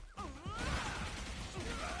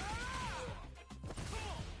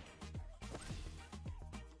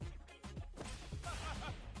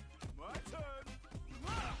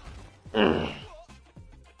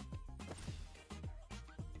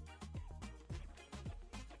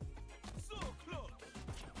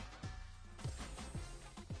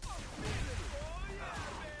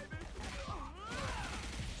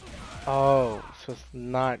 Oh, so it's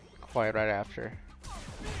not quite right after.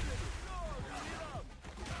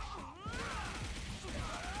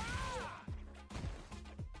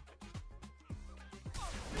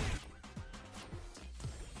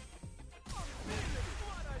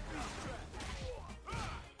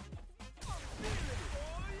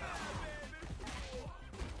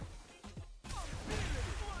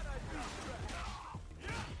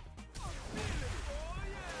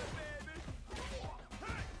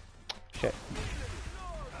 Shit.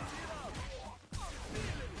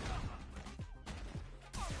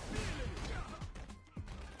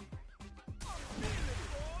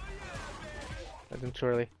 I did too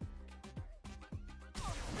early.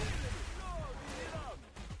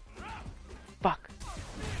 Fuck.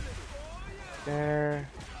 There.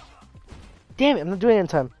 Damn it, I'm not doing it in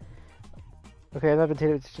time. Okay, I'm not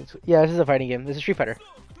potato. Yeah, this is a fighting game. This is Street Fighter.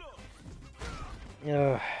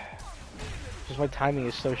 Ugh. Just my timing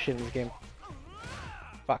is so shit in this game.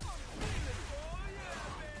 Fuck.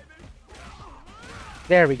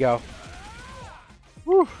 There we go.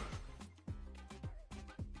 Woo.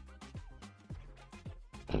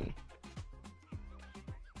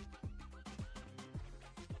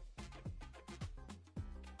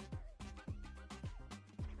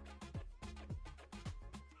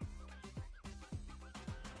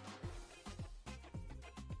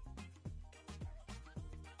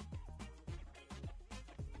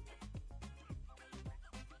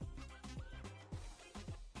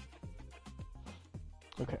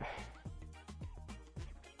 Okay.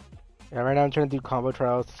 Yeah, right now I'm trying to do combo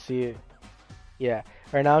trials to see it. Yeah,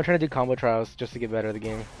 right now I'm trying to do combo trials just to get better at the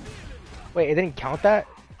game. Wait, it didn't count that?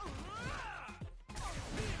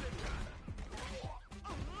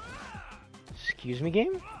 Excuse me,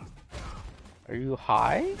 game? Are you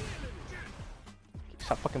high?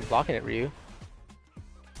 Stop fucking blocking it, Ryu.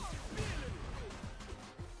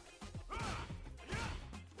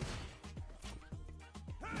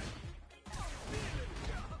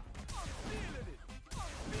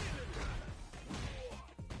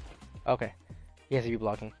 Okay. He has to be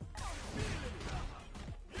blocking.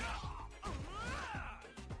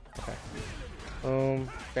 Okay. Boom.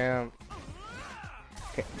 Bam.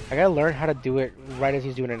 Okay. I gotta learn how to do it right as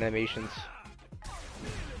he's doing animations.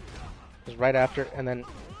 Just right after, and then...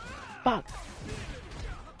 Fuck!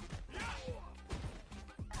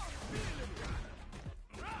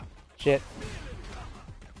 Shit.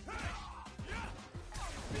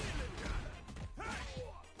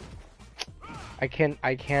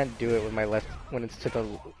 I can't do it with my left when it's to the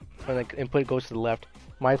when the input goes to the left.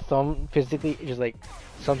 My thumb physically just like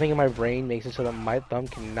something in my brain makes it so that my thumb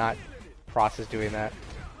cannot process doing that.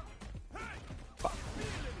 Fuck.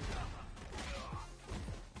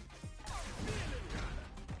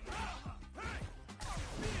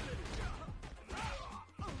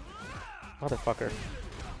 Motherfucker.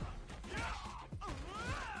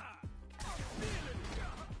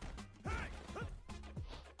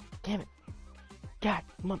 Damn it. God,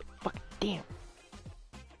 motherfucker, damn.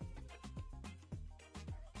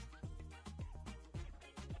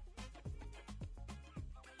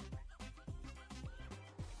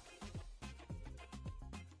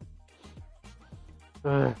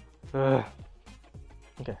 Ugh, ugh.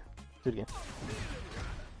 Okay, do it again.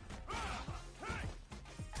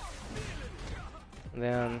 And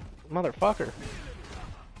then, motherfucker.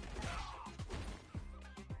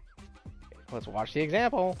 Let's watch the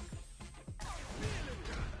example.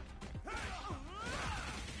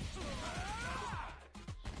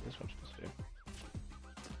 This one's supposed to do.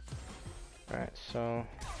 Alright, so,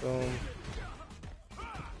 boom.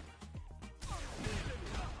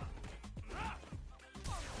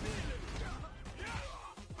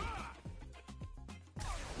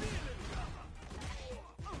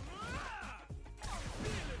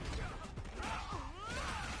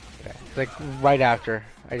 Okay, it's like right after.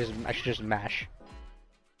 I should just mash.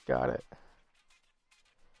 Got it.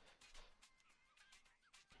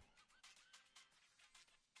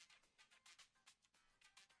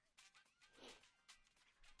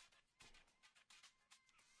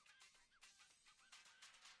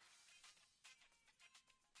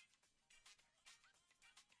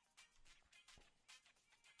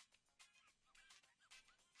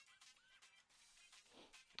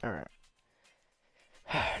 Alright.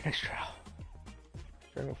 Next trial.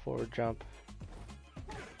 Bring a forward jump.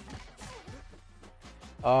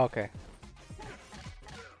 Oh, okay.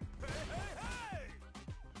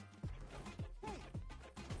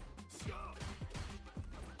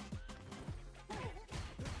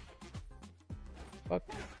 Fuck.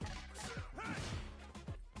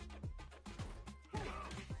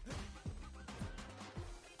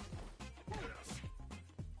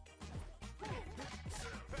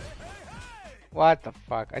 What the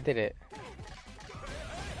fuck? I did it.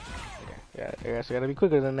 Okay, yeah, I guess I gotta be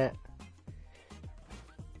quicker than that.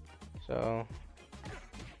 So.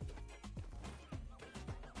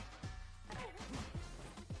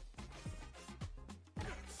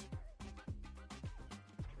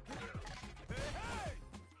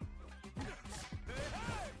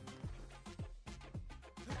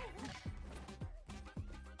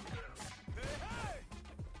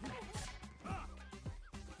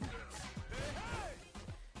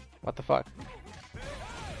 What the fuck?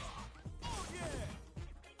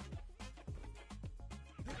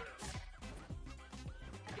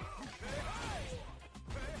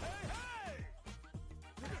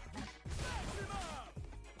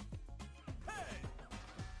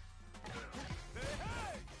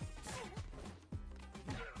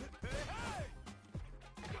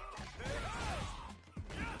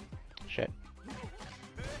 Shit.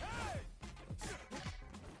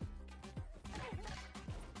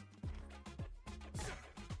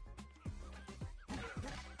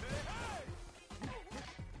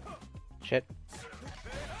 Shit.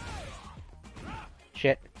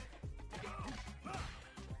 Shit.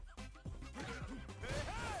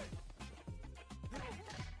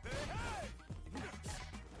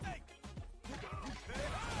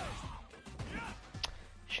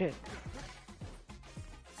 Shit.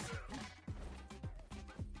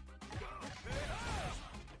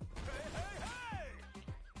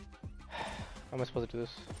 How am I supposed to do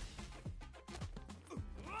this?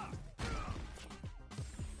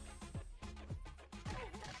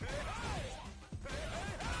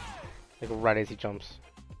 Like right as he jumps.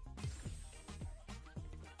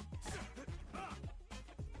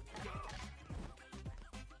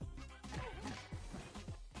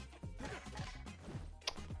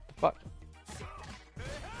 Fuck.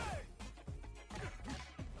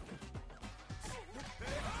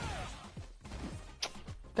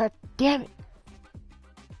 God damn it.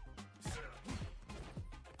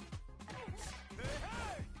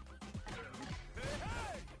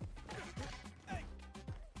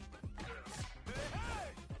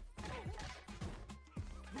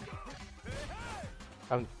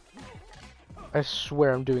 I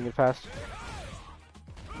swear I'm doing it fast.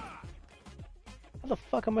 How the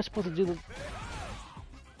fuck am I supposed to do the...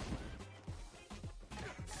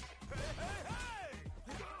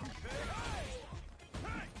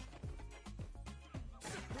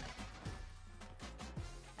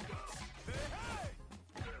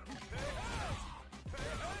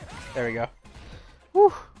 There we go.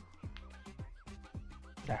 Woo!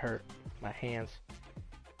 That hurt. My hands.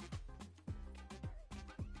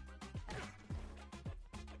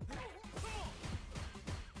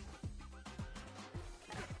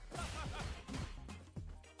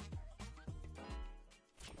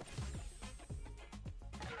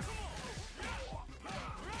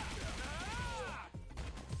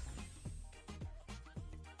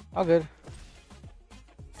 All good.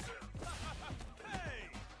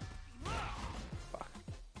 Fuck.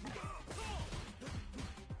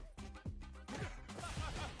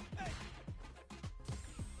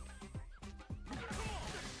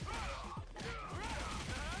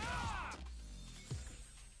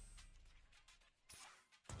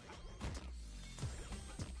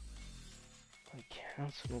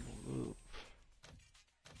 Uncancelable move.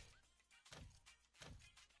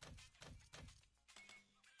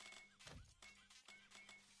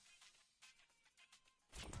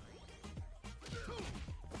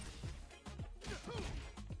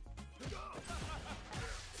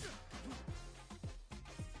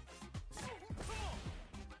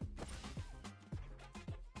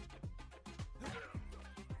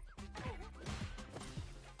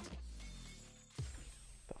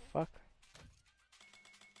 The fuck?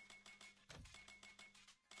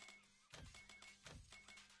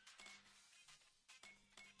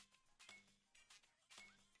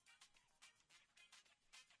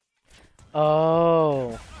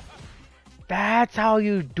 Oh, that's how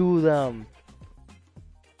you do them.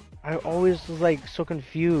 I always was like so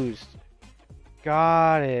confused.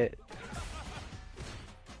 Got it.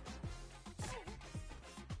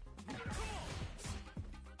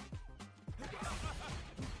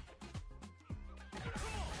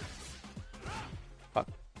 Fuck.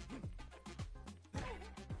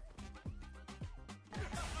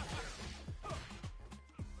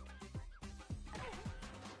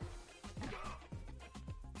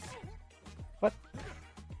 What?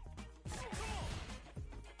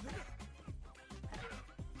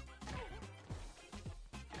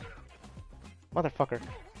 Motherfucker.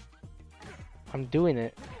 I'm doing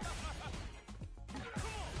it.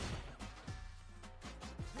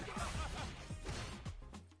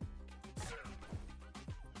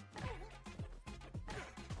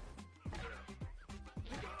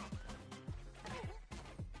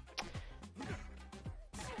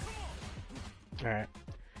 Alright.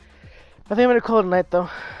 I think I'm gonna call it a night though.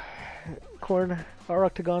 Corn, our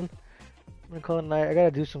octagon. I'm gonna call it a night. I gotta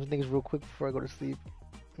do some things real quick before I go to sleep.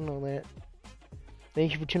 I know that.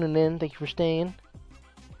 Thank you for tuning in. Thank you for staying.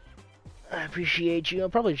 I appreciate you. I'll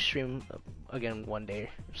probably stream again one day,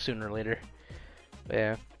 sooner or later. But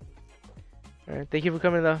yeah. Alright, thank you for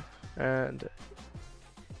coming though. And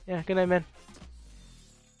yeah, good night, man.